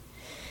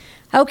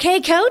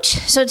Okay, Coach.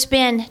 So it's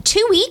been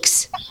 2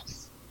 weeks.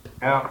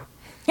 Yeah.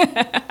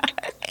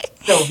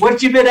 So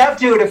what you been up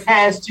to the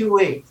past 2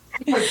 weeks?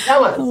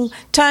 Tell us.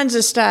 Tons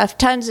of stuff.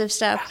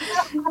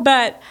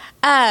 But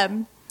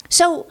I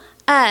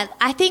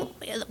think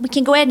we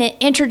can go ahead and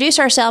introduce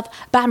ourselves,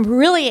 but I'm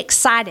really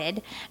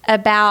excited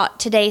about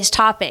today's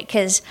topic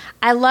because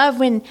I love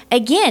when,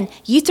 again,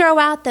 you throw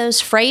out those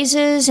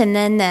phrases and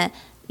then the,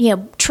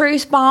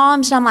 truth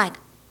bombs, and I'm like,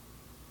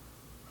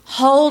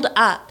 hold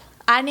up.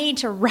 I need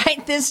to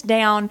write this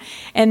down,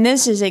 and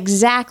this is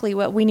exactly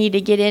what we need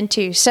to get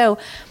into. So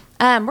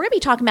we're going to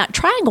be talking about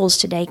triangles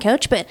today,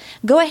 Coach, but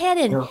go ahead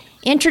and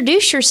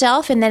introduce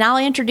yourself, and then I'll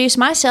introduce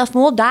myself,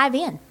 and we'll dive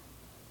in.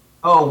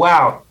 Oh,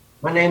 wow.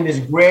 My name is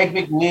Greg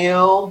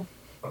McNeil,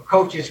 a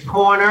Coach's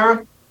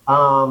Corner,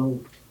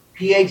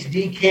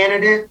 PhD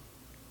candidate,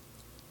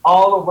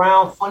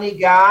 all-around funny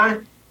guy,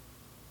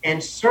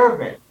 and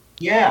servant.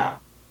 Yeah,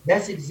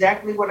 that's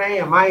exactly what I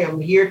am. I am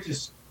here to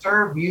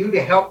serve you,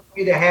 to help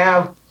you to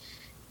have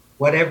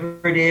whatever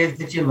it is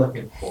that you're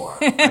looking for.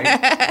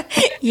 Right?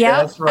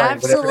 Yeah, that's right.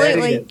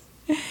 Absolutely.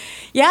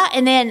 Yeah,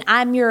 and then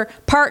I'm your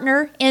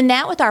partner in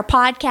that with our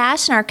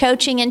podcast and our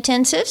coaching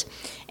intensives.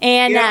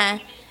 And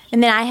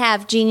and then I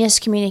have Genius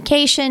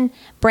Communication,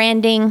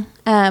 branding,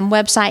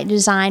 website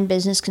design,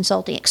 business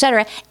consulting,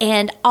 etc.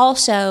 And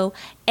also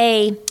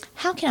a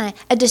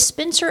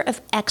dispenser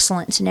of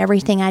excellence in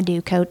everything I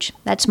do, Coach.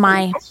 That's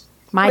my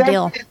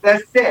deal.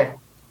 That's it.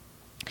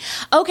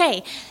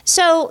 Okay,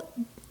 so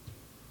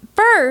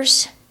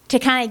first, to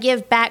kind of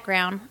give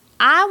background,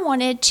 I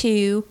wanted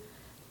to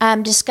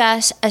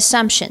discuss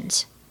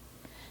assumptions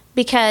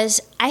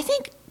because I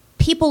think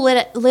people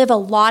live a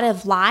lot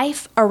of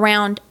life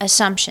around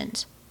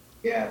assumptions.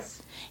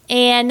 Yes.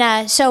 And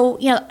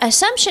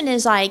assumption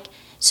is like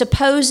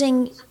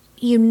supposing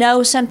you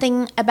know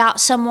something about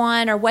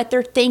someone or what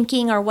they're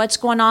thinking or what's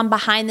going on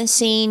behind the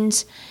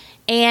scenes,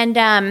 and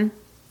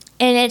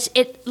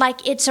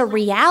it's a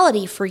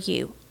reality for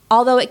you.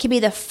 Although it could be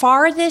the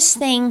farthest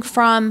thing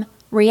from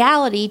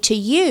reality to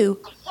you,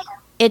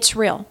 it's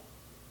real.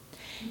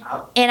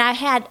 And I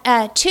had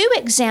 2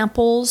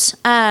 examples.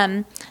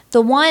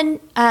 The one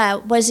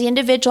was the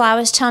individual I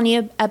was telling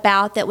you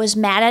about that was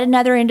mad at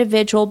another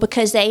individual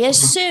because they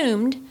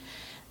assumed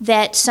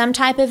that some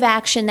type of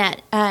action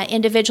that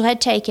individual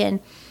had taken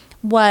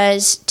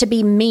was to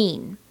be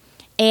mean.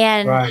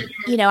 And, right.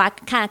 I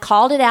kind of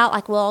called it out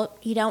like, well,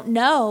 you don't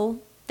know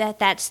that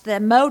that's the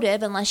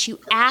motive unless you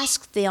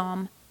ask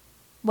them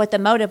what the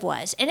motive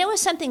was. And it was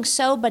something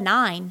so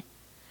benign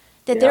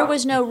that there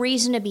was no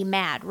reason to be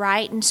mad,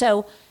 right? And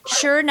so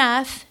sure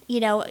enough,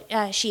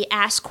 she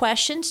asked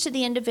questions to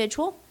the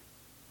individual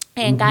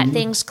and got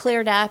things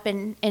cleared up,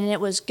 and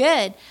it was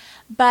good.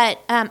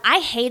 But I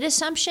hate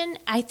assumption.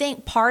 I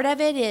think part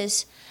of it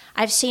is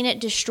I've seen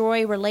it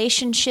destroy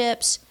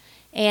relationships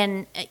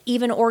and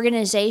even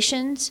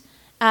organizations.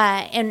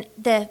 And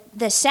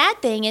the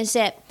sad thing is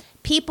that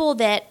people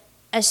that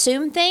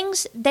assume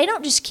things, they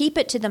don't just keep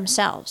it to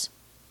themselves.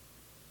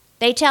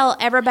 They tell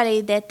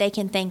everybody that they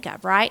can think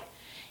of, right?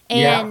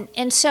 And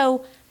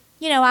so,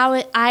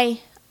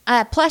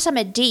 plus I'm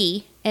a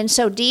D, and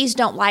so Ds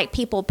don't like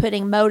people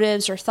putting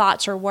motives or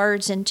thoughts or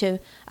words into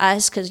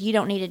us because you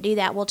don't need to do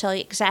that. We'll tell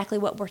you exactly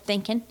what we're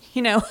thinking,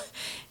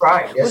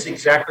 Right, that's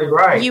exactly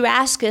right. You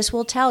ask us,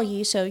 we'll tell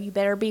you, so you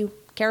better be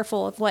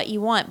careful of what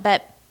you want.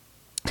 But,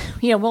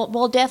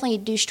 we'll definitely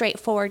do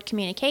straightforward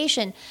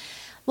communication.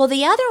 Well,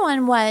 the other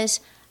one was,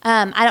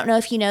 I don't know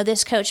if you know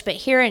this, Coach, but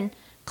here in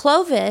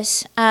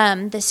Clovis,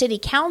 the city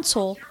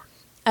council,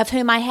 of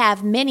whom I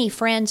have many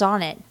friends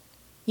on it,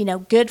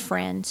 good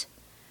friends,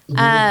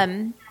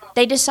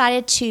 they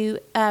decided to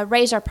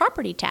raise our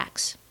property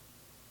tax.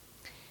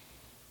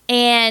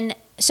 And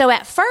so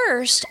at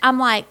first, I'm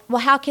like,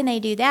 well, how can they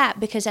do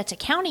that? Because that's a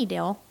county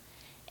deal,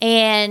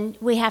 and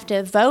we have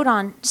to vote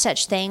on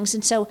such things.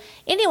 And so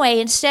anyway,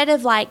 instead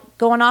of like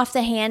going off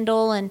the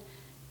handle and,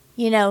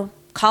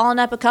 calling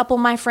up a couple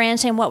of my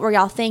friends saying, what were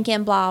y'all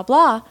thinking, blah,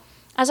 blah,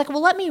 I was like,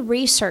 well, let me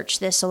research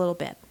this a little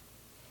bit.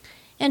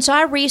 And so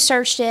I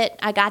researched it.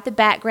 I got the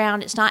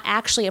background. It's not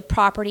actually a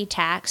property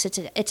tax.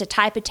 It's a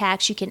type of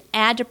tax you can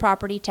add to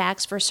property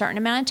tax for a certain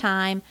amount of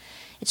time.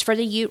 It's for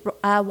the Ute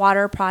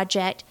Water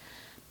Project.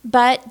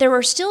 But there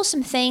were still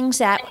some things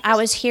that I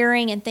was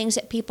hearing and things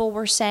that people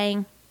were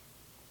saying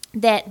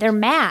that they're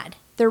mad.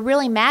 They're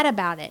really mad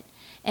about it.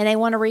 And they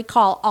want to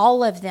recall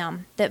all of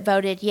them that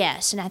voted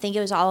yes. And I think it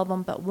was all of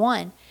them but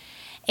one.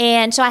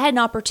 And so I had an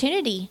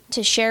opportunity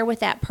to share with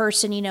that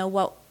person,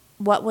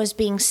 what was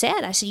being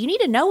said. I said, you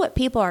need to know what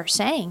people are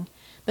saying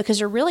because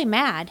they're really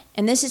mad.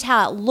 And this is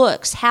how it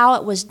looks, how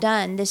it was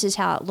done. This is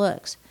how it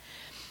looks.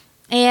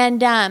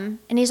 And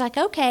he's like,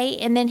 okay.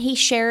 And then he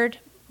shared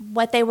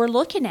what they were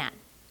looking at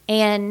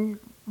and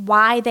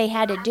why they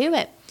had to do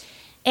it.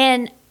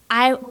 And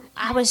I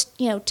was,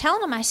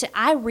 telling him, I said,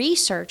 I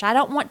research. I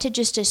don't want to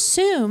just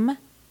assume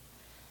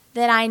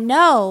that I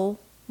know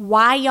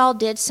why y'all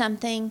did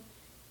something,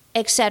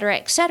 et cetera,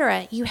 et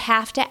cetera. You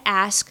have to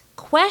ask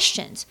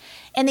questions.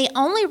 And the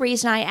only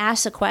reason I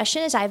ask the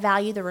question is I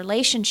value the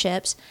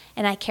relationships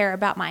and I care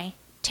about my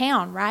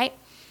town, right?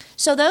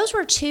 So those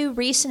were two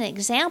recent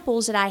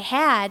examples that I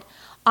had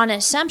on an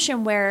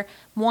assumption where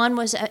one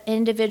was an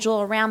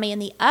individual around me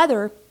and the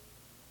other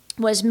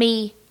was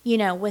me,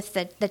 with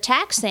the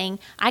tax thing.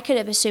 I could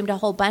have assumed a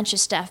whole bunch of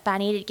stuff, but I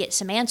needed to get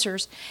some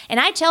answers. And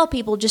I tell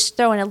people, just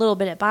throwing a little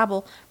bit of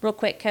Bible real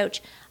quick, Coach,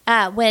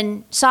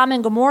 when Sodom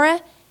and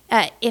Gomorrah,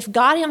 if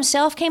God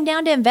himself came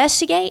down to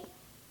investigate,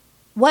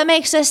 what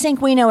makes us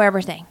think we know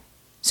everything?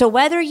 So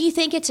whether you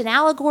think it's an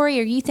allegory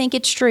or you think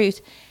it's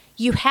truth,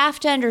 you have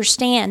to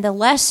understand the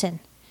lesson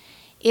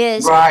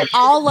is Right.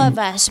 all of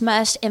us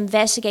must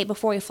investigate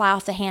before we fly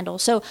off the handle.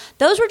 So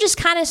those were just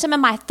kind of some of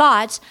my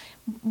thoughts.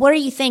 What are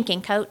you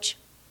thinking, Coach?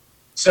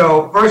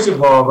 So first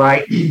of all,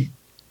 right,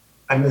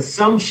 an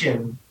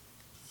assumption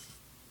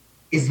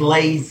is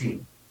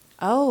lazy.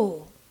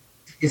 Oh,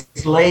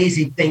 It's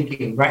lazy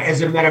thinking, right?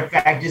 As a matter of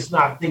fact, it's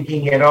not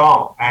thinking at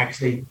all,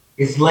 actually.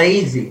 It's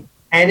lazy.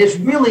 And it's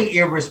really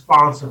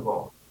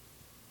irresponsible,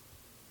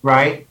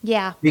 right?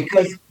 yeah.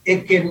 Because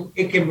it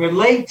can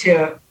relate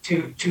to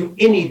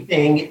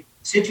anything,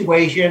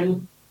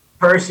 situation,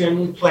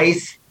 person,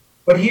 place.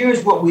 But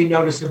here's what we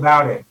notice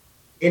about it.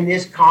 In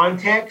this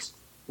context,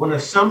 when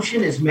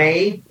assumption is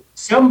made,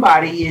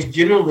 somebody is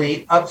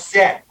generally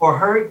upset or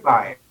hurt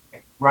by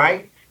it,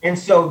 right? And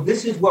so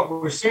this is what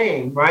we're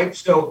saying, right?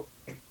 So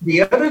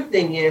the other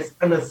thing is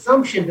an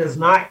assumption does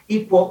not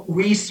equal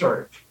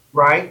research,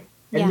 right?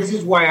 And Yeah. this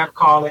is why I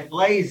call it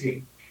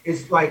lazy.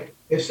 It's like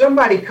if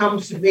somebody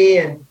comes to me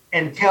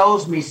and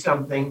tells me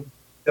something,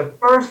 the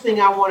first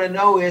thing I want to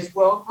know is,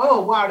 well,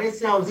 oh, wow, that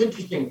sounds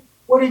interesting.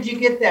 Where did you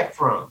get that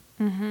from?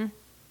 Mm-hmm.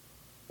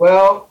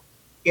 Well,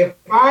 if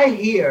I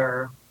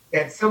hear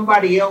that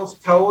somebody else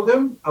told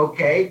them,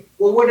 okay,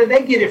 well, where did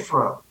they get it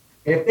from?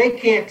 And if they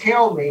can't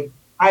tell me,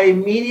 I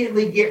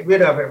immediately get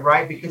rid of it,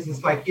 right? Because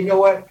it's like, you know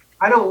what?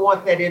 I don't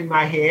want that in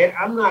my head.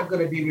 I'm not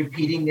going to be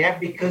repeating that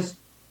because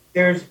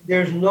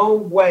there's no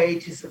way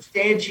to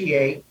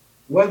substantiate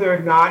whether or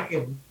not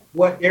if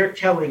what they're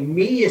telling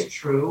me is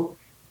true.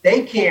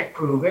 They can't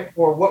prove it,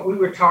 or what we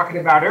were talking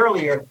about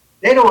earlier,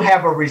 they don't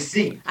have a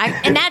receipt.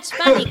 And that's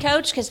funny,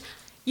 Coach, because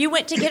you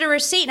went to get a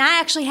receipt, and I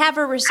actually have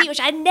a receipt,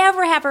 which I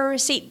never have a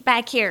receipt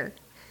back here.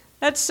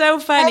 That's so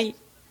funny.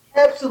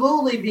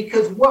 Absolutely,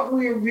 because what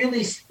we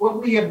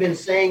have been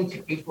saying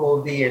to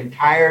people the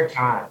entire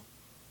time,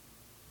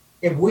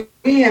 if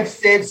we have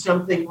said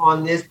something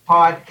on this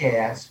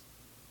podcast,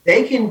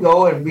 they can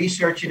go and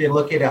research it and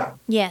look it up.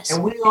 Yes.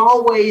 And we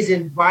always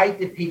invite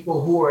the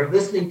people who are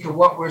listening to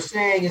what we're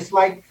saying, it's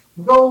like,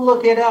 go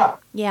look it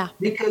up. Yeah.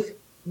 Because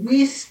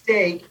we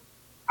stake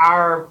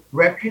our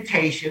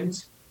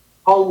reputations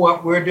on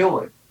what we're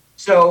doing.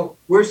 So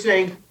we're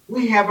saying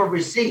we have a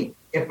receipt.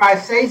 If I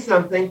say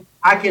something,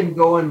 I can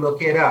go and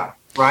look it up,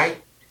 right?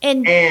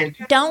 And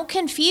don't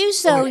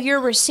confuse, though, your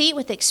receipt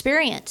with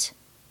experience.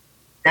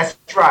 That's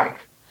right.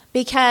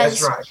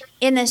 Because That's right.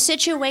 in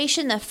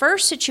the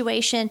first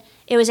situation,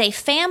 it was a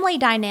family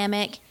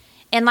dynamic.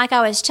 And like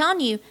I was telling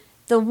you,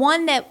 the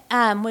one that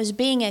was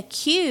being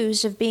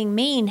accused of being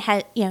mean,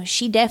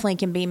 she definitely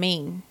can be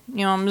mean.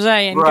 You know what I'm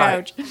saying, Right.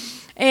 Coach?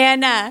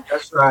 And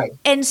that's right.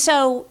 And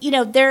so,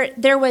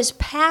 there was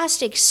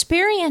past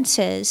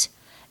experiences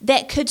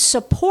that could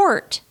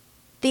support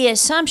the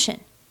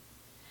assumption.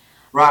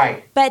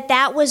 Right. But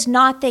that was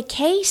not the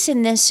case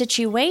in this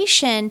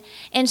situation.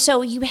 And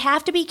so you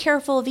have to be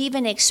careful of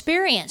even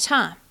experience,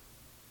 huh?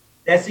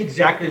 That's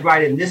exactly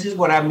right. And this is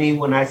what I mean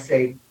when I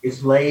say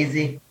it's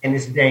lazy and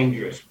it's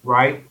dangerous,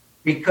 right?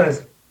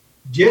 Because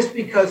just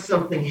because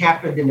something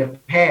happened in the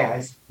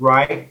past,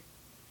 right?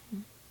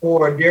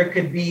 Or there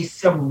could be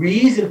some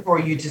reason for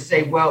you to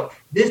say, well,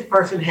 this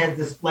person has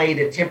displayed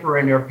a temper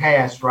in their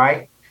past,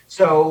 right?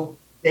 So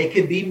they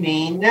could be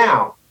mean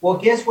now. Well,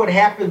 guess what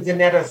happens in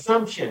that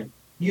assumption?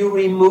 You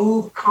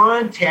remove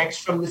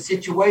context from the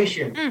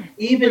situation.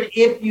 Even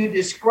if you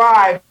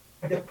describe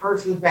the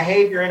person's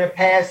behavior in a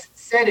past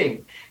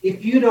setting,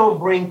 if you don't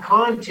bring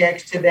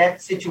context to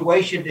that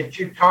situation that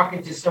you're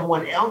talking to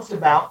someone else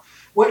about,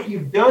 what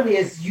you've done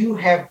is you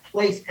have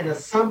placed an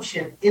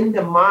assumption in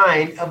the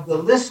mind of the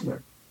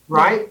listener,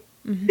 right?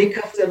 Mm-hmm.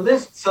 Because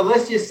so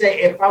let's just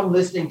say if I'm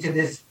listening to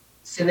this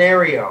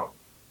scenario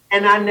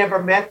and I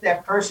never met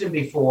that person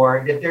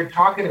before that they're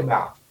talking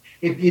about,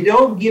 if you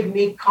don't give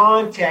me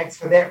context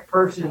for that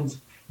person's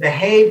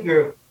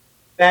behavior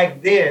back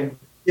then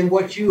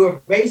what you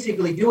are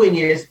basically doing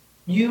is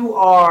you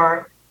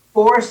are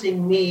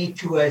forcing me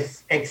to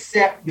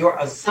accept your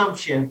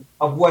assumption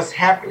of what's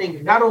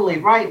happening, not only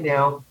right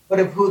now, but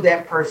of who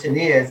that person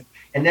is.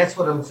 And that's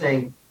what I'm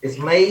saying. It's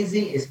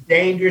lazy, it's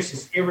dangerous,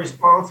 it's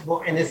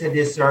irresponsible, and it's a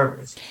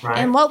disservice. Right?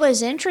 And what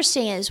was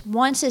interesting is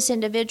once this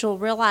individual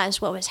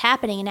realized what was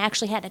happening and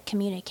actually had a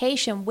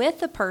communication with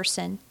the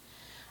person,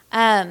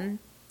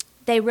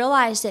 they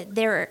realized that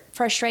their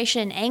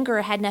frustration and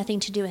anger had nothing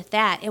to do with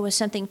that. It was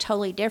something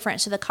totally different.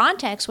 So the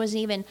context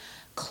wasn't even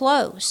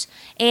close.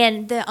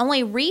 And the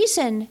only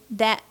reason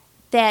that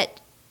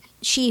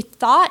she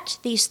thought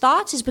these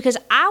thoughts is because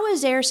I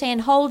was there saying,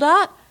 hold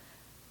up,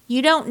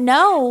 you don't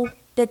know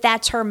that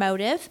that's her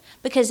motive,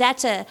 because I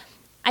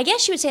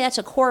guess you would say that's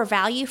a core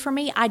value for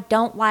me. I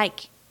don't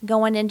like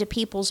going into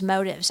people's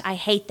motives. I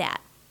hate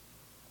that.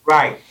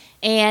 Right.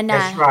 And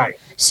that's right.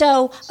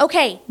 So,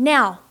 okay,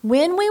 now,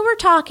 when we were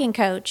talking,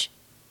 Coach,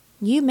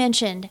 you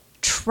mentioned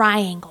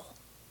triangle.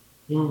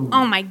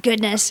 Oh, my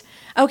goodness.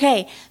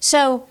 Okay,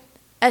 so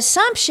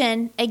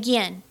assumption,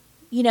 again,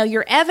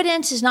 your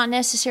evidence is not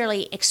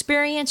necessarily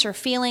experience or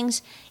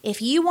feelings.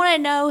 If you want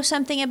to know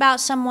something about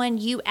someone,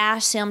 you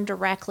ask them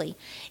directly.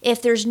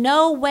 If there's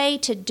no way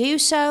to do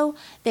so,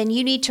 then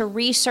you need to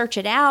research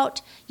it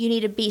out. You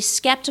need to be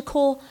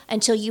skeptical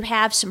until you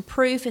have some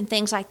proof and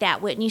things like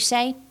that, wouldn't you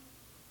say?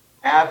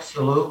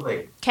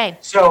 Absolutely. Okay.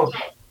 So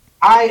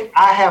I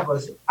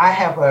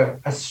have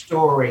a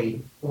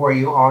story for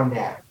you on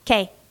that.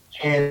 Okay.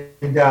 And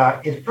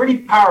it's pretty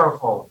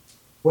powerful.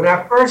 When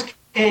I first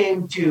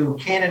came to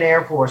Cannon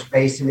Air Force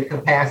Base in the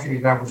capacity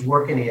that I was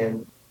working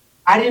in,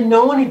 I didn't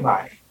know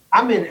anybody.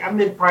 I'm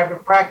in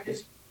private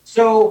practice.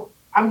 So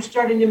I'm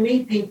starting to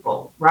meet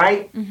people,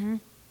 right? Mm-hmm.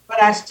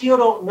 But I still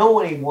don't know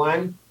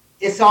anyone.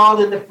 It's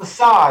all in the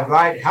facade,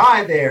 right?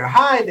 Hi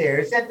there.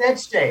 It's at that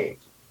stage.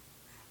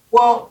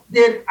 Well,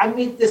 then I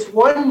meet this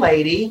one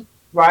lady,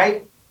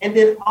 right? And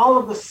then all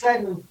of a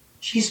sudden,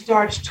 she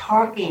starts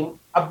talking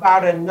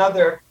about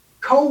another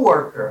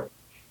coworker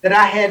that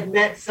I had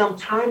met some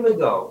time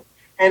ago.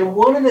 And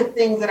one of the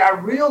things that I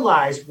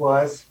realized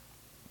was,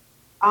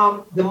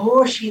 the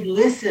more she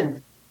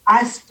listened,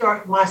 my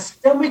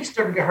stomach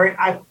started to hurt.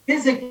 I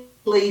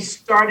physically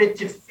started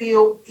to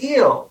feel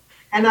ill.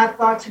 And I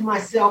thought to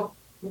myself,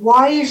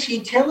 why is she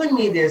telling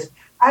me this?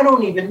 I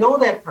don't even know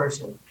that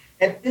person.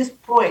 At this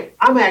point,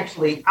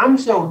 I'm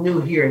so new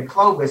here in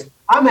Clovis,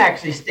 I'm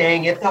actually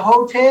staying at the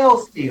hotel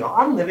still.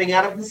 I'm living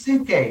out of the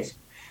suitcase.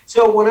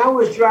 So when I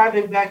was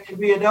driving back to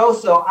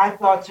Ruidoso, I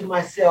thought to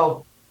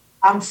myself,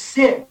 I'm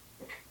sick.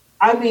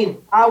 I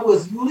mean, I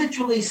was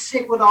literally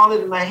sick with all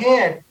it in my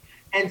head.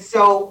 And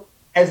so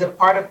as a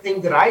part of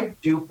things that I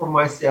do for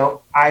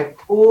myself, I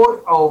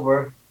pulled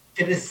over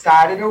to the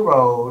side of the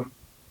road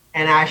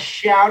and I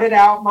shouted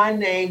out my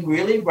name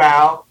really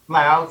loud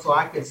so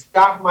I could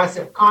stop my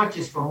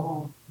subconscious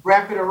from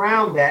wrapping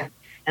around that.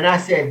 And I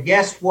said,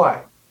 guess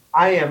what?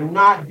 I am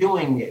not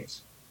doing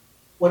this.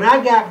 When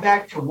I got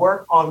back to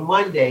work on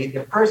Monday,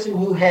 the person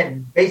who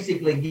had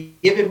basically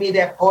given me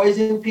that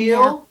poison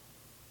pill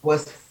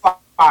was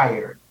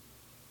fired,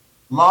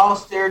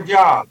 lost their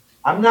job.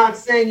 I'm not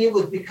saying it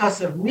was because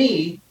of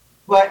me,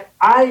 but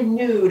I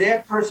knew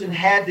that person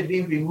had to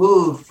be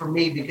removed from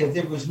me because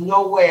there was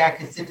no way I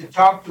could sit to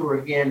talk to her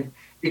again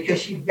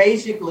because she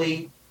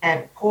basically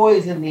had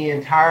poisoned the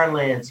entire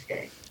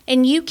landscape.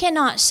 And you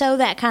cannot sow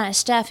that kind of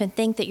stuff and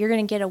think that you're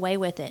going to get away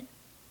with it.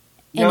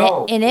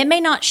 No. And it may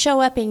not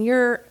show up in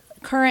your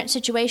current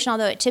situation,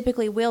 although it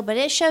typically will, but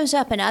it shows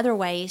up in other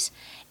ways.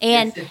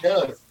 And, yes, it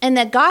does. And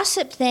the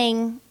gossip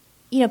thing,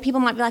 people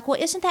might be like,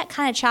 well, isn't that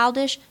kind of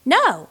childish?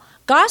 No,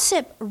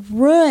 gossip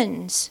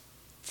ruins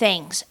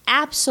things.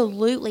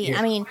 Absolutely. Yeah.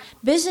 I mean,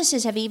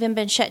 businesses have even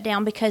been shut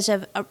down because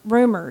of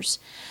rumors.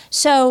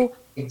 So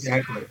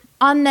exactly.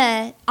 On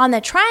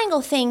the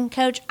triangle thing,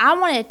 Coach, I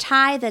want to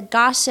tie the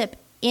gossip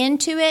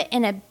into it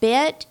in a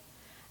bit.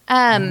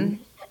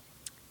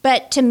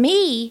 But to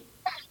me,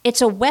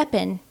 it's a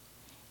weapon.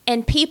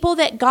 And people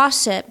that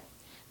gossip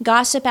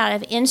out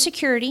of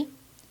insecurity.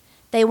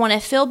 They want to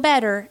feel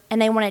better, and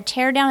they want to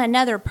tear down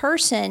another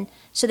person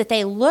so that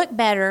they look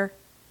better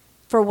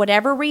for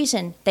whatever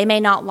reason. They may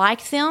not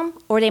like them,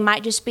 or they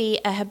might just be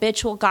a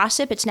habitual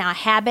gossip. It's now a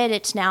habit.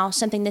 It's now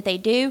something that they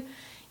do.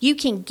 You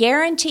can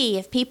guarantee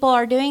if people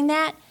are doing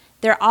that,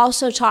 they're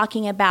also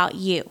talking about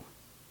you.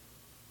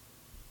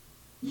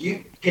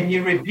 Can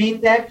you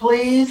repeat that,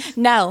 please?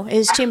 No,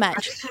 it's too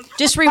much.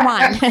 Just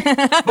rewind.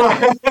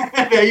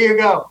 There you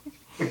go.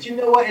 But you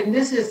know what? And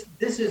this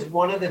is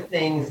one of the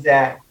things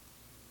that,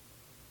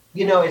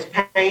 it's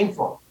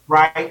painful,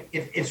 right?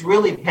 It's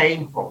really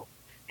painful.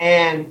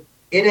 And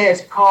it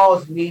has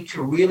caused me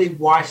to really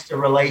watch the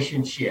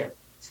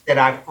relationships that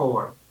I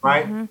form,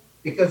 right? Mm-hmm.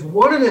 Because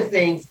one of the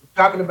things,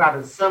 talking about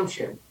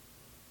assumption,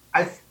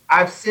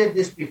 I've said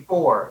this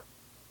before,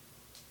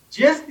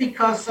 just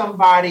because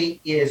somebody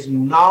is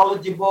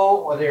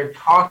knowledgeable or they're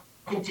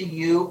talking to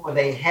you or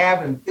they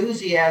have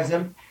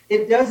enthusiasm,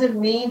 it doesn't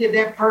mean that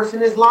that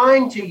person is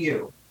lying to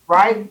you,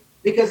 right?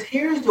 Because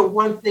here's the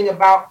one thing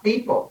about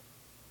people.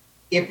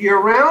 If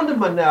you're around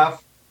them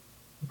enough,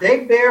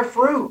 they bear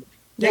fruit.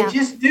 They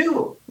just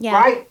do,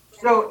 right?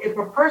 So if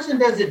a person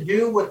doesn't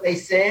do what they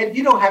said,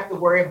 you don't have to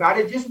worry about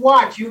it. Just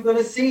watch. You're going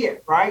to see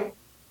it, right?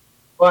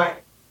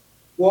 But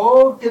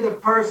woe to the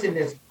person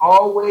that's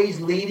always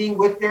leading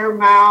with their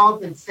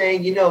mouth and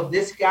saying,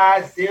 this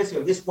guy's this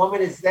or this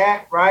woman is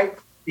that, right?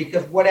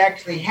 Because what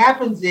actually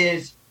happens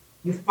is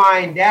you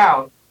find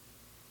out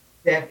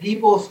that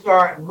people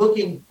start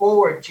looking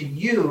forward to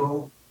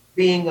you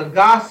being a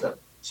gossip.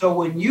 So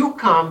when you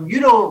come, you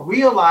don't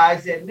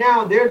realize that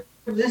now they're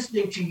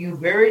listening to you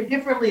very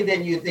differently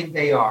than you think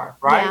they are,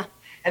 right?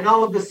 and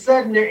all of a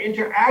sudden their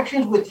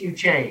interactions with you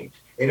change.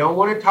 They don't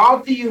want to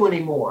talk to you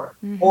anymore.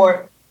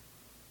 Or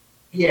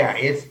yeah,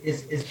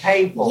 it's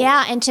painful.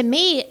 Yeah, and to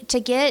me, to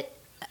get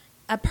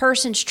a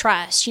person's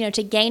trust,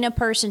 to gain a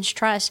person's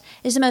trust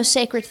is the most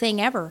sacred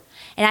thing ever.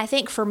 And I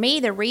think for me,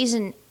 the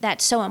reason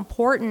that's so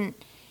important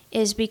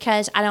is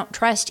because I don't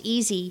trust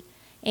easy.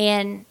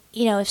 And,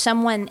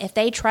 if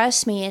they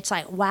trust me, it's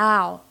like,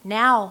 wow,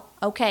 now,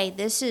 okay,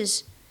 this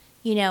is,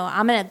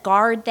 I'm going to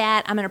guard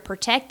that. I'm going to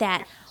protect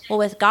that. Well,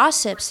 with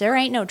gossips, there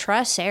ain't no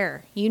trust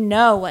there. You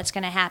know what's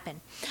going to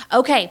happen.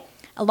 Okay,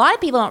 a lot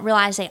of people don't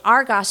realize they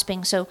are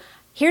gossiping. So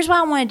here's what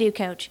I want to do,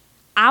 Coach.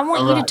 I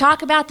want you to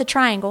talk about the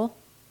triangle,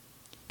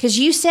 because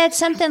you said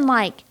something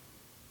like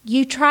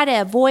you try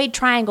to avoid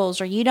triangles,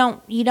 or you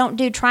don't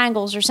do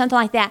triangles or something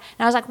like that.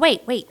 And I was like,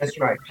 wait. That's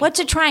right. What's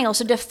a triangle?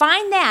 So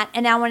define that,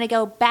 and I want to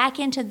go back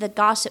into the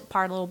gossip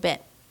part a little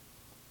bit.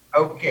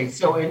 Okay,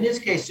 so in this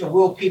case, so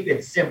we'll keep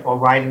it simple,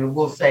 right? And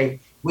we'll say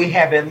we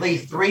have at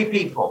least three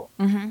people,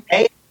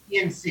 A, B,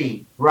 and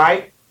C,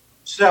 right?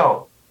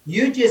 So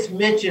you just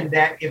mentioned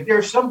that if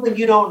there's something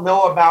you don't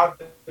know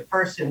about the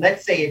person,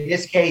 let's say in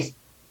this case,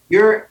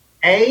 you're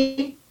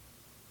A,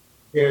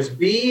 there's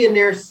B, and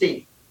there's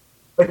C.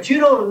 But you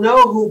don't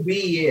know who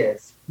B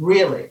is,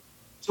 really.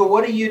 So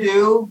what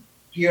do?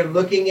 You're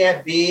looking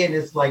at B, and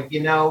it's like,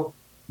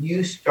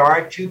 you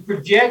start to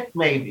project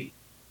maybe.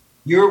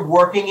 You're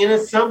working in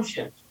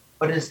assumptions.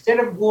 But instead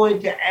of going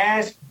to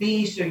ask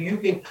B so you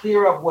can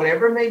clear up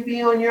whatever may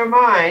be on your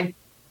mind,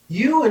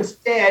 you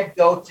instead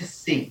go to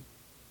C.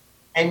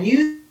 And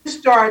you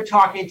start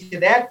talking to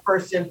that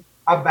person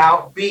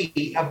about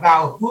B,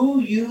 about who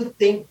you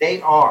think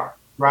they are,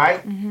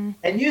 right?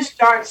 And you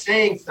start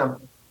saying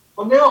something.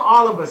 Well, now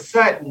all of a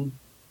sudden,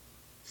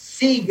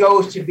 C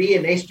goes to B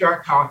and they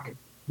start talking.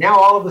 Now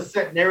all of a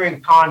sudden they're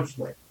in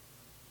conflict,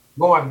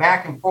 going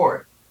back and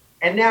forth.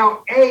 And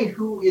now A,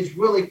 who is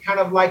really kind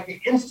of like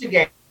the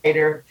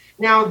instigator,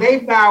 now they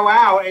bow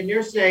out and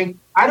they're saying,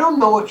 I don't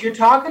know what you're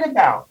talking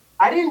about.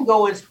 I didn't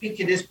go and speak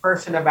to this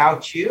person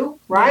about you,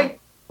 right?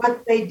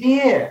 But they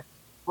did,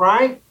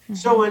 right?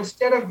 So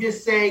instead of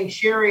just saying,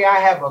 Sherry, I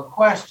have a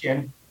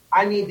question,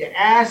 I need to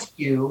ask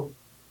you,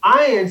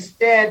 I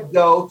instead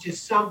go to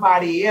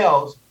somebody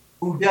else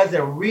who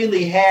doesn't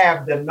really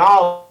have the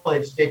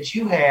knowledge that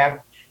you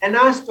have, and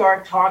I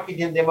start talking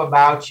to them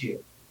about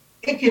you.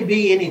 It could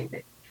be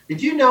anything.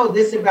 Did you know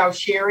this about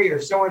Sherry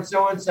or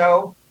so-and-so and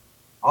so?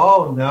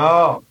 Oh,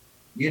 no.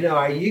 You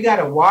got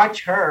to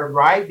watch her,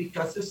 right?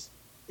 Because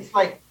it's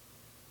like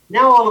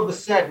now all of a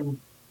sudden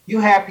you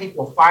have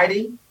people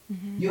fighting.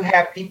 You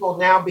have people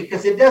now,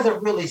 because it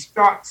doesn't really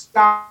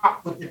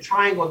stop with the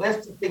triangle.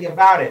 That's the thing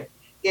about it.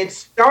 It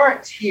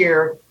starts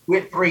here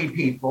with three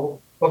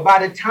people, but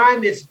by the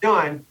time it's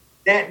done,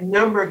 that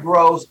number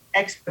grows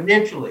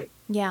exponentially.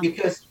 Yeah.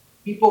 Because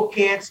people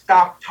can't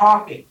stop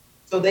talking.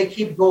 So they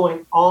keep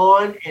going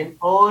on and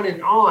on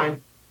and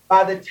on.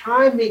 By the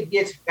time it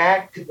gets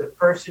back to the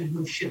person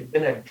who should have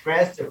been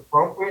addressed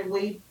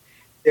appropriately,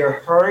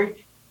 they're hurt,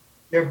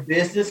 their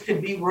business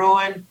could be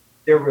ruined,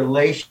 their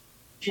relationship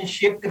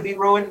could be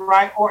ruined,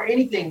 right? Or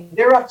anything.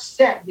 They're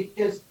upset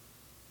because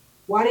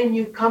why didn't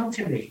you come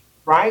to me,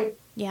 right?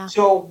 Yeah.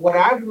 So what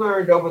I've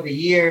learned over the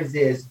years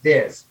is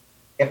this.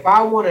 If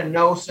I want to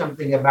know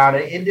something about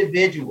an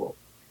individual,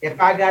 if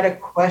I got a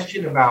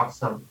question about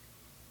something,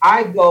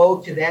 I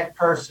go to that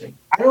person.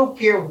 I don't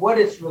care what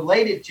it's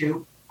related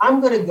to. I'm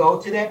going to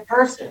go to that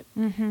person.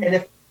 And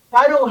if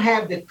I don't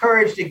have the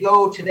courage to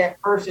go to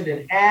that person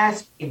and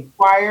ask,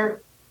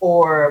 inquire,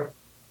 or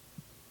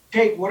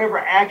take whatever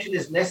action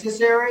is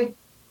necessary,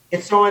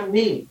 it's on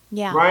me,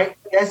 right?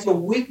 That's a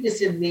weakness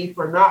in me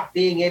for not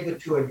being able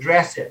to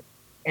address it.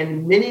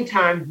 And many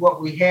times what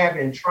we have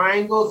in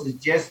triangles is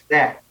just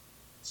that.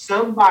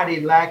 Somebody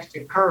lacks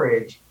the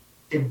courage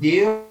to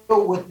deal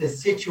with the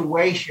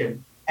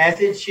situation as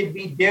it should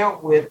be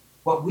dealt with,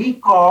 what we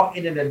call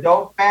in an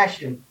adult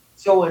fashion.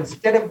 So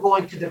instead of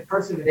going to the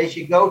person that they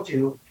should go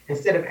to,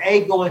 instead of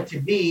A going to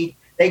B,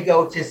 they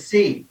go to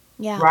C,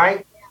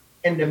 right?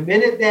 And the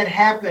minute that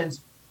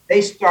happens,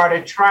 they start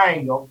a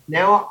triangle.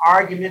 Now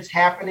arguments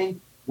happening,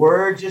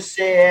 words are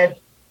said,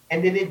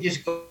 and then it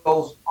just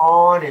goes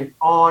on and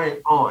on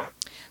and on.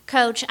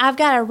 Coach, I've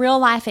got a real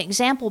life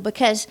example,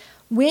 because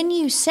when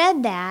you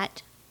said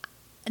that,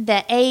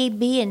 the A,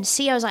 B, and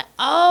C, I was like,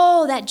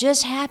 oh, that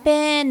just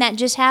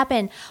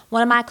happened.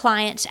 One of my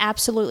clients,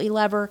 absolutely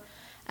love her.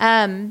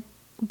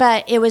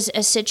 But it was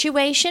a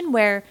situation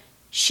where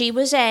she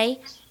was A,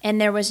 and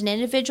there was an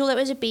individual that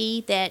was a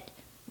B that,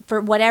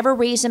 for whatever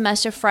reason,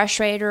 must have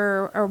frustrated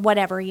her or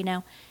whatever,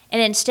 And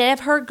instead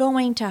of her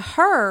going to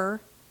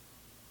her,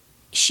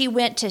 she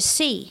went to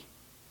C.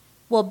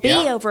 Well,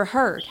 B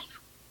overheard.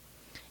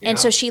 And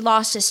so she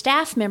lost a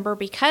staff member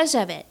because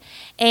of it.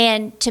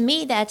 And to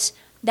me, that's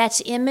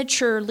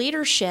immature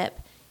leadership.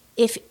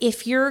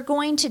 If you're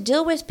going to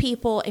deal with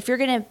people, if you're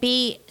going to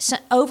be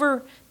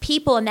over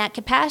people in that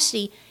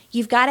capacity,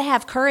 you've got to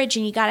have courage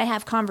and you got to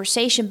have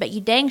conversation, but you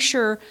dang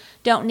sure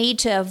don't need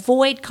to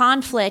avoid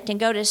conflict and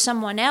go to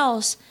someone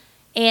else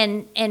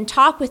and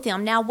talk with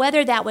them. Now,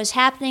 whether that was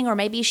happening or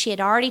maybe she had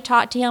already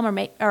talked to him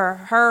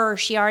or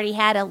she already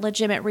had a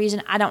legitimate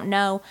reason, I don't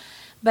know.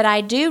 But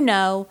I do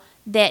know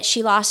that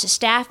she lost a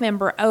staff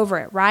member over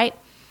it, right?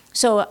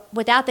 So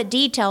without the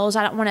details,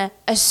 I don't want to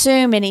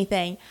assume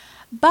anything.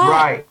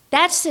 But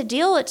that's the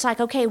deal. It's like,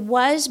 okay,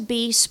 was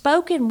B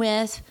spoken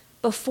with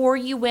before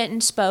you went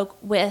and spoke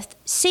with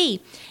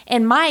C?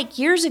 And Mike,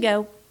 years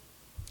ago,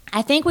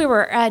 I think we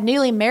were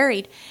newly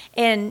married,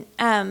 and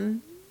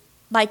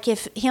like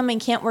if him and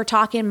Kent were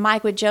talking,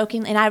 Mike would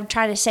jokingly, and I would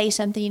try to say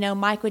something,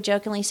 Mike would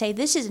jokingly say,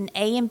 "This is an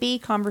A and B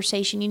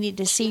conversation. You need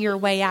to see your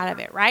way out of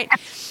it," right?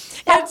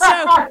 And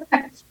so,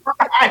 That's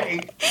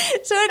right.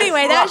 so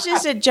anyway, that's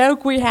just a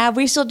joke we have.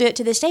 We still do it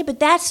to this day, but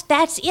that's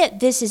it.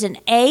 This is an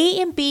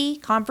A and B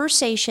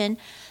conversation.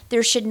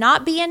 There should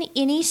not be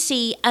any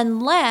C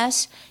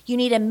unless you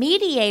need a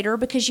mediator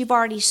because you've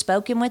already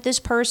spoken with this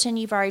person.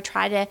 You've already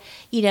tried to,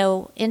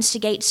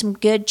 instigate some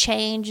good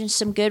change and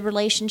some good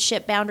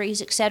relationship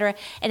boundaries, etc.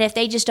 And if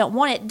they just don't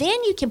want it,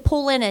 then you can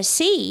pull in a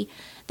C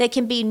that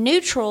can be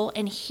neutral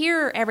and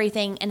hear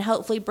everything and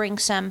hopefully bring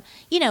some,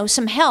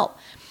 some help.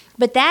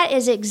 But that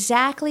is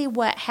exactly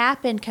what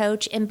happened,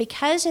 Coach. And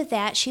because of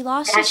that, she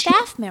lost a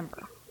staff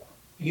member.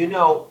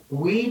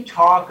 We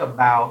talk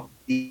about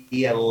the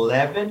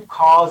 11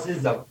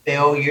 causes of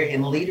failure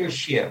in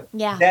leadership.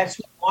 Yeah. That's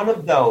one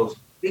of those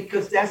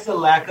because that's a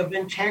lack of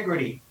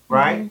integrity,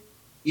 right?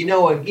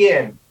 Mm-hmm.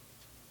 Again,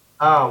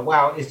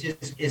 wow,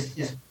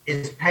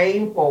 it's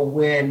painful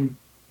when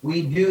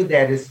we do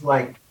that. It's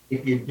like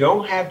if you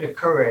don't have the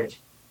courage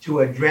to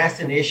address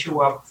an issue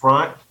up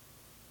front,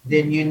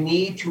 then you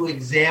need to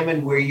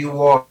examine where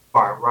you are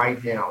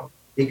right now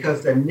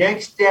because the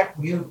next step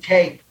you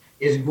take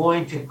is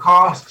going to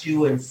cost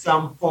you in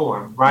some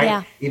form, right?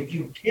 Yeah. If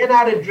you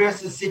cannot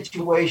address a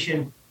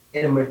situation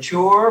in a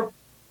mature,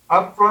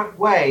 upfront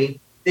way,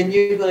 then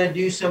you're going to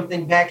do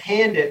something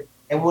backhanded.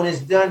 And when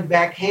it's done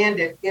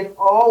backhanded, it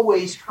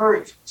always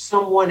hurts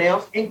someone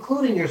else,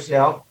 including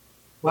yourself.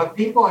 But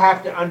people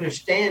have to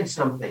understand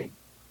something.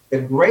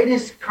 The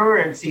greatest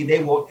currency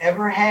they will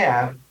ever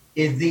have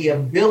is the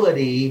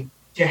ability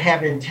to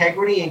have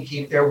integrity and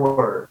keep their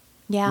word,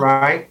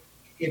 right?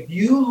 If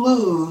you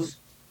lose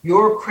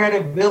your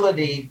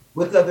credibility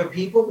with other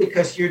people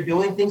because you're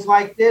doing things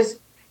like this,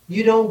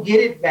 you don't get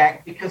it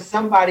back because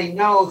somebody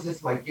knows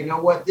it's like,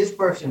 this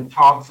person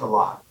talks a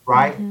lot,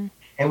 right? Mm-hmm.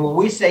 And when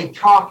we say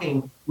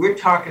talking, we're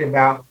talking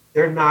about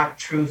they're not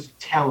truth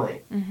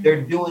telling. Mm-hmm.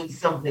 They're doing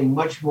something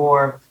much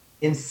more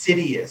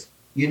insidious.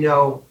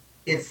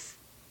 It's,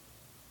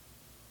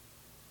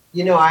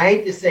 I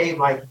hate to say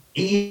like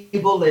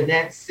evil in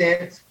that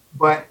sense,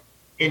 but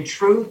in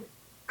truth,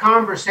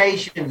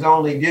 conversations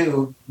only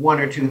do one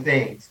or two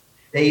things.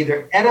 They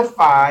either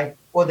edify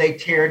or they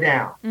tear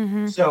down.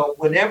 Mm-hmm. So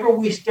whenever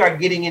we start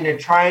getting into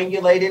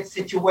triangulated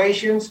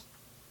situations,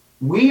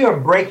 we are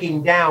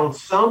breaking down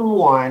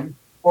someone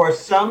or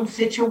some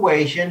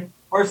situation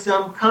or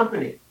some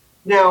company.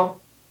 Now,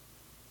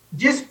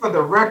 just for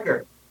the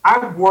record,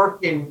 I've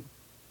worked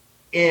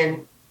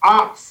in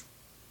ops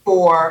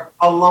for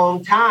a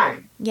long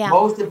time,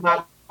 most of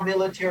my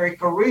military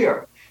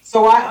career.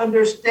 So I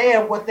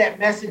understand what that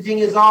messaging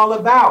is all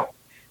about.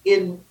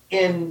 In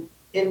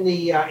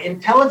the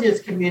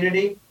intelligence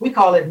community, we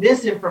call it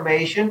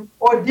misinformation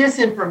or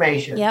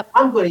disinformation. Yep.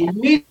 I'm going to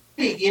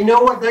immediately, you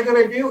know what they're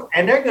going to do?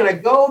 And they're going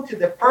to go to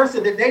the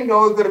person that they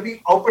know is going to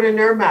be opening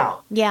their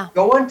mouth. Yeah.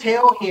 Go and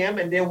tell him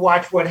and then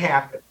watch what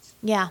happens.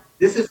 Yeah.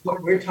 This is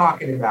what we're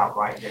talking about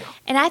right now.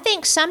 And I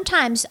think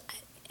sometimes,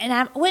 and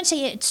I wouldn't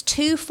say it's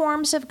two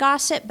forms of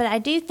gossip, but I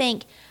do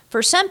think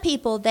for some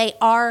people they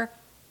are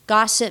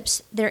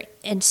gossips. They're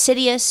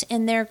insidious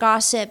in their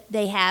gossip.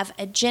 They have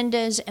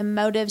agendas and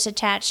motives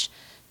attached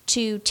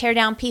to tear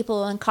down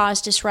people and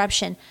cause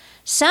disruption.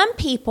 Some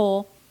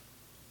people,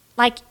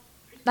 like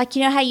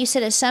how you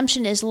said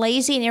assumption is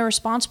lazy and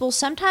irresponsible.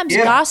 Sometimes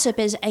gossip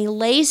is a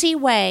lazy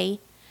way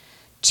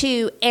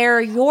to air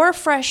your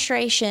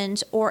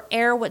frustrations or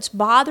air what's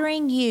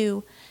bothering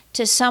you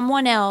to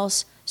someone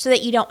else so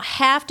that you don't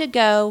have to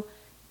go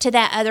to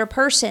that other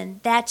person.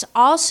 That's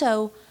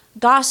also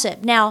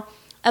gossip. Now,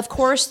 of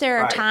course, there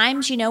are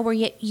times, where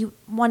you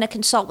want to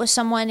consult with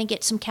someone and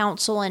get some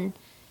counsel and,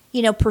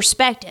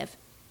 perspective.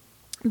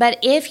 But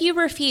if you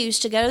refuse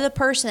to go to the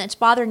person that's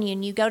bothering you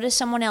and you go to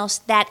someone else,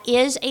 that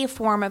is a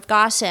form of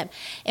gossip.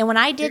 And when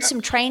I did some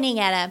training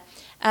at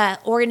a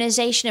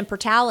organization in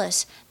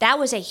Portales, that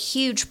was a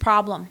huge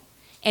problem.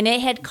 And it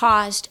had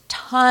caused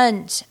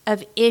tons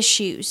of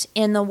issues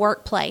in the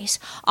workplace.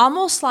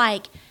 Almost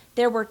like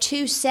there were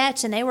two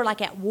sets and they were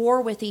like at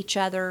war with each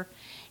other.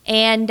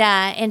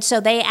 And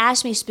so they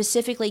asked me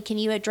specifically, can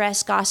you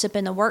address gossip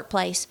in the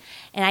workplace?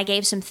 And I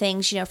gave some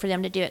things, for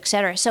them to do, et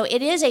cetera. So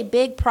it is a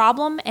big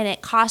problem and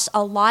it costs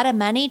a lot of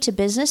money to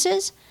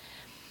businesses.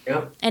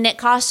 Yep. And it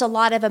costs a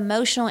lot of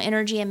emotional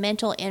energy and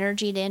mental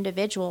energy to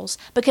individuals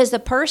because the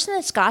person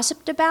that's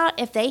gossiped about,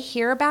 if they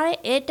hear about it,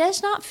 it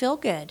does not feel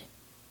good.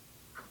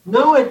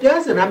 No, it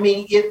doesn't. I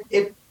mean,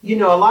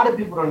 a lot of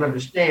people don't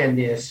understand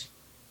this.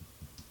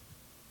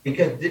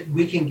 because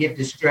we can get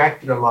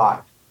distracted a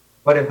lot.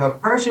 But if a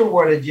person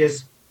were to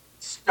just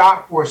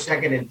stop for a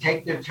second and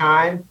take their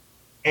time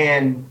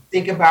and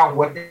think about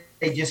what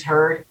they just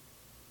heard,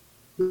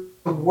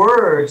 the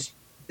words,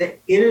 the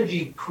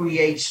energy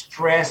creates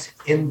stress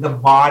in the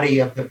body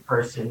of the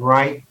person,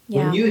 right?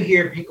 Yeah. When you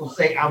hear people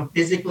say, I'm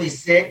physically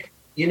sick,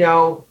 you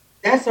know,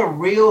 that's a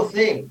real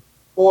thing.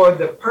 Or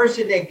the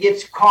person that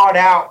gets caught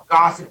out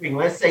gossiping,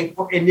 let's say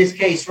in this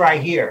case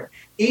right here,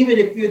 even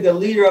if you're the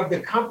leader of the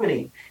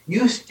company,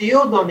 you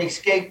still don't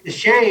escape the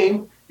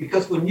shame,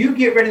 because when you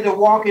get ready to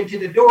walk into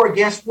the door,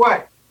 guess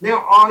what?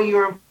 Now all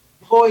your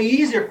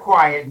employees are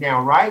quiet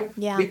now, right?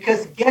 Yeah.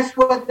 Because guess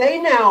what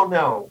they now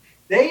know?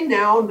 They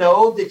now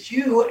know that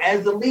you,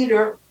 as a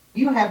leader,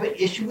 you have an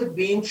issue with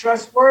being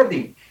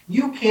trustworthy.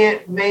 You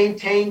can't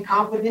maintain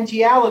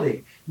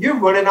confidentiality. You're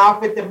running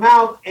off at the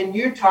mouth and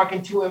you're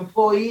talking to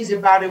employees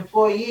about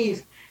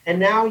employees. And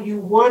now you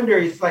wonder,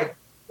 it's like,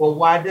 well,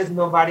 why does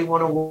nobody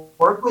want to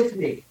work with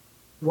me?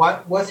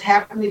 What's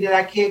happening that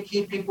I can't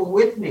keep people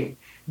with me?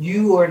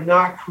 You are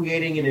not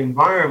creating an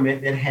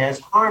environment that has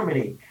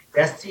harmony.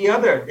 That's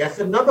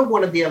another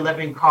one of the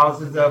 11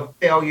 causes of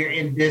failure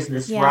in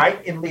business,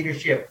 right? In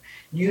leadership.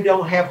 You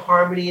don't have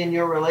harmony in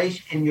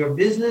your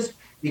business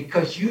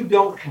because you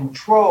don't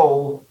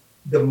control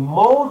the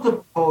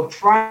multiple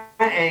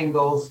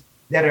triangles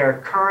that are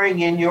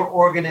occurring in your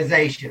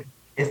organization.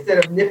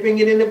 Instead of nipping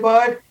it in the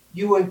bud,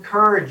 you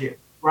encourage it,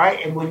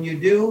 right? And when you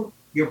do,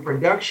 your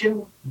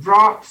production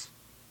drops,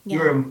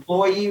 your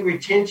employee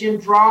retention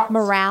drops.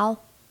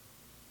 Morale.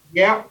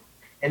 Yeah.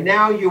 And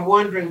now you're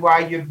wondering why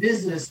your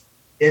business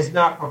is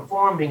not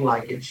performing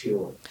like it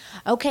should.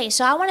 Okay,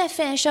 so I want to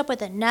finish up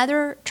with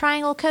another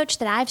triangle, coach,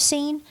 that I've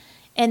seen,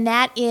 and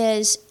that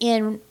is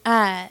in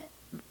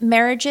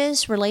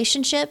marriages,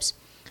 relationships.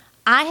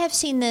 I have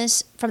seen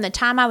this from the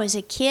time I was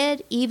a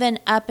kid, even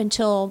up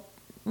until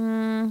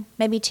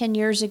maybe 10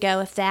 years ago,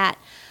 if that,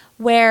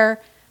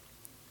 where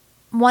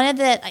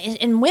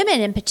and women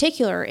in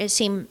particular, it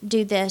seemed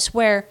do this,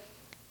 where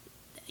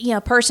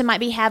a person might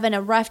be having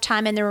a rough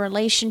time in their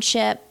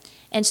relationship,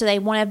 and so they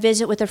want to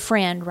visit with a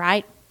friend,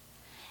 right?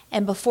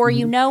 And before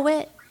you know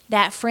it,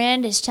 that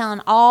friend is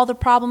telling all the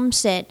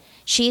problems that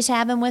she's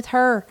having with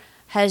her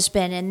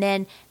husband, and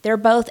then they're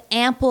both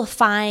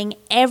amplifying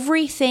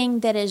everything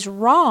that is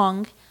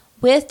wrong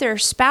with their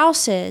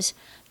spouses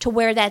to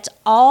where that's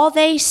all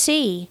they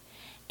see.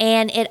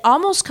 And it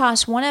almost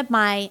cost one of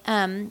my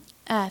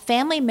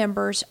family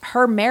members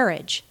her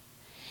marriage.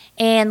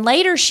 And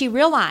later she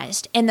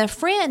realized, and the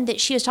friend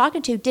that she was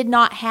talking to did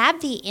not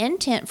have the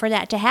intent for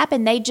that to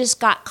happen. They just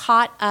got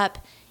caught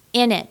up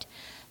in it.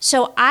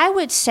 So I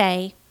would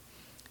say,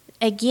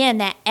 again,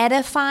 that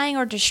edifying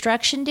or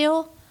destruction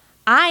deal,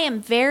 I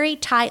am very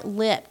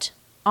tight-lipped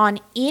on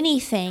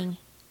anything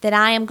that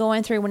I am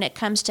going through when it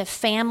comes to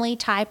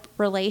family-type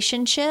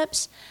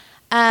relationships,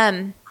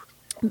 and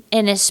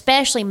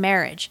especially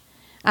marriage.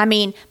 I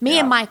mean, me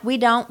and Mike, we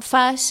don't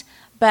fuss,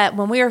 but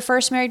when we were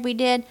first married, we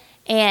did.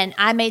 And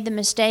I made the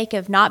mistake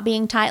of not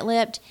being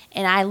tight-lipped,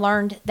 and I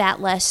learned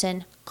that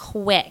lesson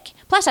quick.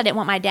 Plus, I didn't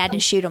want my dad to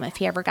shoot him if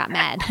he ever got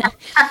mad.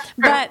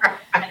 But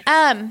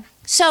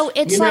so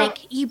it's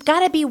you've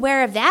got to be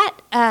aware of that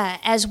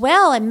as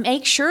well, and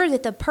make sure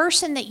that the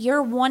person that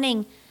you're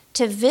wanting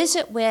to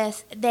visit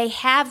with, they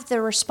have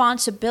the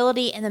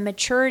responsibility and the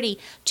maturity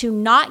to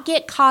not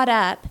get caught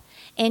up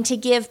and to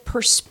give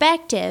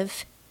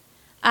perspective,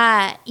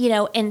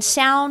 and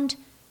sound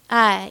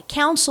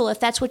counsel if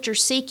that's what you're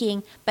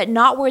seeking, but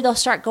not where they'll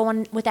start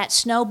going with that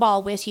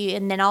snowball with you,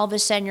 and then all of a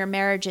sudden your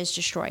marriage is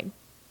destroyed.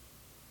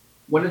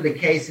 One of the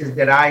cases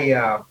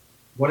that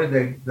one of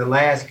the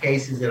last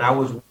cases that I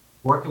was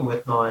working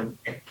with on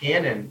at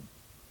Canon,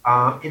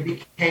 it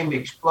became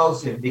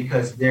explosive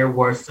because there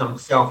was some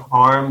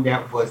self-harm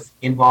that was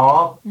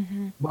involved.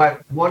 Mm-hmm.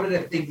 But one of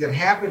the things that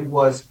happened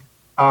was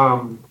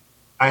a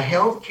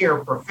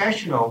healthcare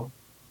professional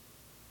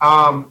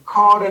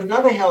called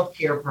another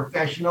healthcare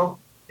professional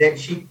that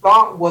she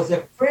thought was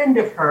a friend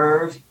of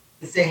hers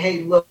to say,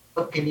 hey, look,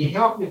 can you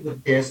help me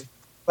with this?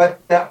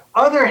 But the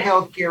other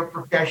healthcare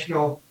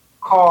professional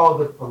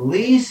called the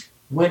police,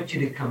 went to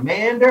the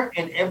commander,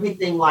 and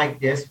everything like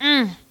this.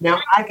 Now,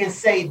 I can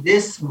say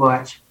this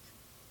much.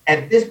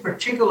 At this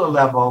particular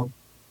level,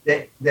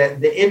 that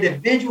the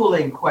individual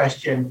in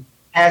question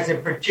has a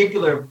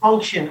particular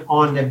function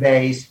on the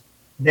base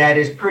that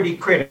is pretty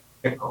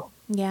critical.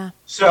 Yeah.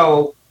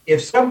 So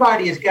if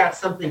somebody has got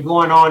something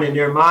going on in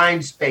their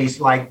mind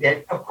space like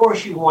that, of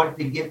course you want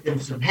to get them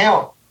some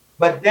help.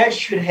 But that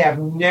should have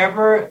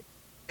never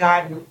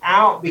gotten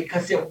out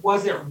because it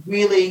wasn't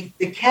really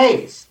the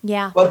case.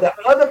 Yeah. But the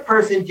other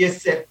person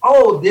just said,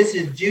 oh, this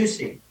is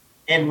juicy,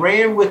 and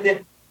ran with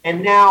it.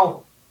 And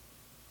now,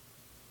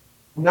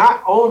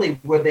 not only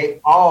were they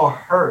all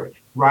hurt,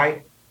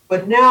 right?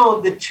 But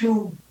now the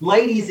two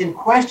ladies in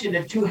question,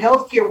 the two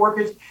healthcare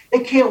workers, they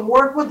can't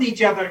work with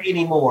each other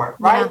anymore,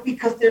 right? Yeah.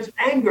 Because there's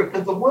anger,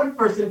 because the one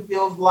person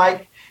feels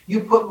like you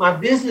put my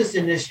business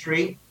in the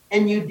street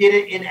and you did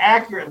it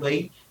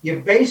inaccurately. You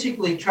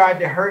basically tried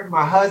to hurt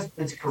my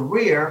husband's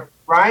career,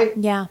 right?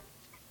 Yeah.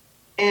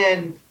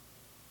 And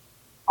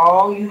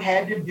all you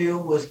had to do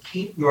was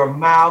keep your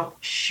mouth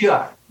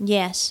shut,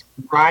 Yes.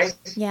 right?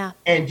 Yeah.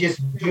 And just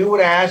do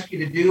what I asked you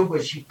to do,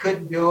 but she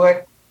couldn't do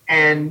it.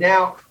 And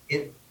now,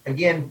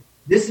 again,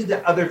 this is the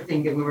other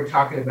thing that we were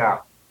talking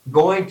about.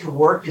 Going to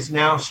work is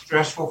now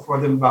stressful for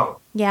them both.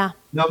 Yeah.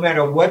 No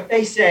matter what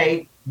they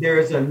say,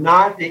 there's a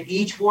knot that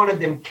each one of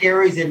them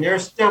carries in their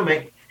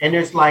stomach. And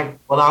it's like,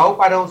 well, I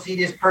hope I don't see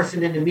this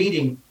person in the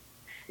meeting.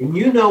 And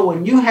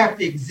when you have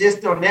to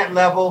exist on that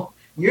level,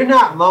 you're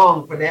not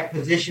long for that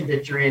position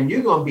that you're in.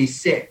 You're going to be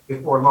sick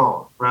before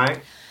long, right?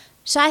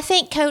 So I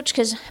think, Coach,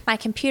 because my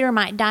computer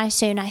might die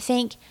soon, I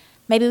think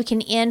maybe we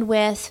can end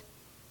with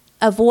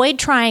avoid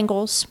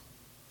triangles,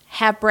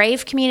 have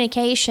brave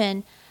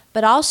communication,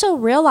 but also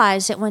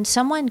realize that when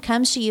someone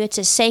comes to you, it's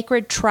a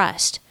sacred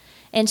trust.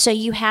 And so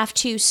you have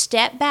to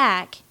step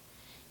back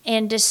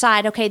and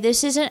decide, okay,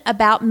 this isn't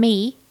about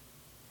me.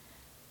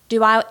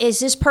 Is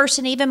this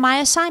person even my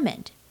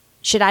assignment?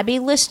 Should I be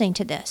listening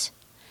to this?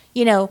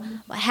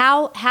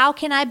 How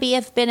can I be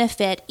of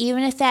benefit,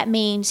 even if that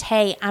means,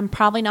 hey, I'm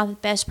probably not the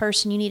best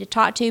person you need to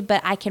talk to,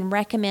 but I can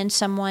recommend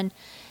someone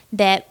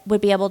that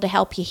would be able to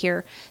help you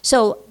here.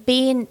 So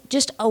being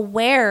just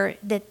aware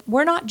that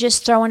we're not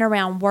just throwing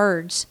around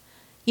words,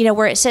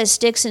 where it says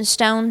sticks and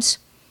stones,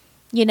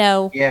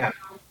 Yeah.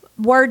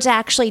 words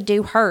actually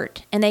do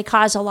hurt and they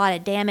cause a lot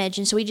of damage.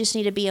 And so we just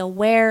need to be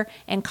aware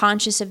and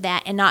conscious of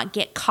that and not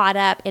get caught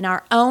up in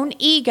our own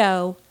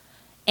ego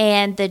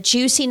and the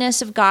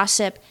juiciness of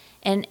gossip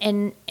and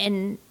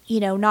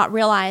not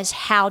realize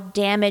how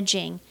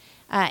damaging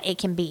it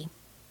can be.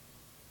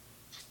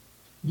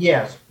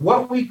 Yes.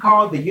 What we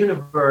call the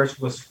universe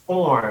was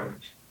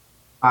formed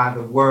by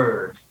the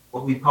word,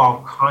 what we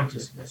call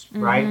consciousness,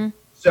 right? Mm-hmm.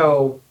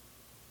 So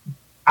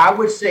I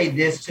would say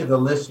this to the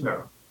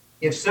listener.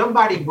 If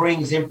somebody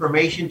brings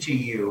information to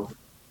you,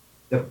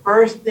 the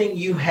first thing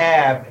you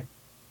have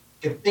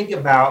to think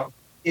about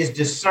is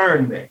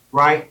discernment,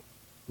 right?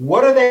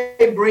 What are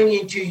they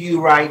bringing to you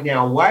right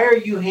now? Why are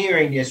you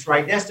hearing this,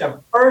 right? That's the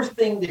first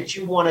thing that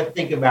you want to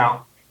think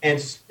about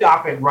and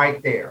stop it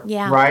right there,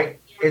 right?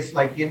 It's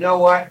like, you know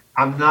what?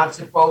 I'm not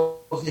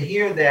supposed to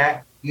hear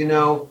that,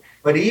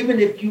 but even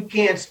if you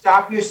can't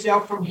stop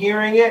yourself from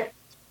hearing it,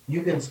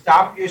 you can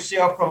stop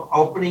yourself from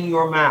opening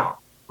your mouth,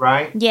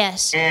 right?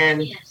 Yes.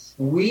 And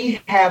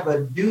we have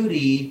a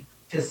duty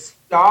to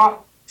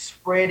stop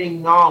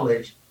spreading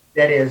knowledge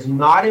that is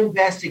not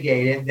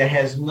investigated, that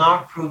has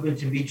not proven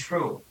to be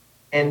true.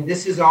 And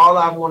this is all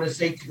I want to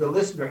say to the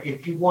listener.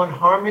 If you want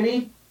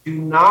harmony, do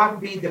not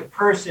be the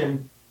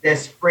person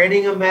that's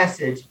spreading a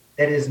message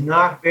that is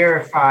not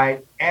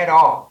verified at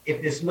all.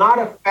 If it's not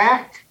a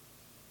fact,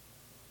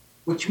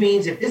 which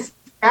means if it's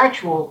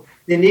factual,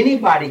 then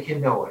anybody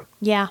can know it.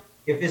 Yeah.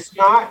 If it's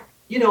not,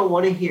 you don't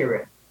want to hear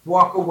it.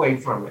 Walk away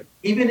from it.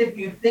 Even if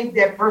you think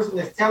that person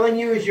that's telling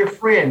you is your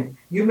friend,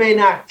 you may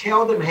not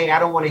tell them, hey, I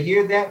don't want to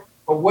hear that.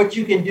 But what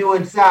you can do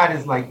inside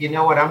is like, you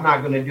know what, I'm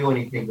not going to do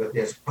anything with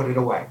this. Put it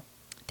away.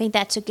 I think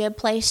that's a good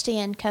place to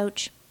end,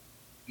 Coach.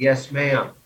 Yes, ma'am.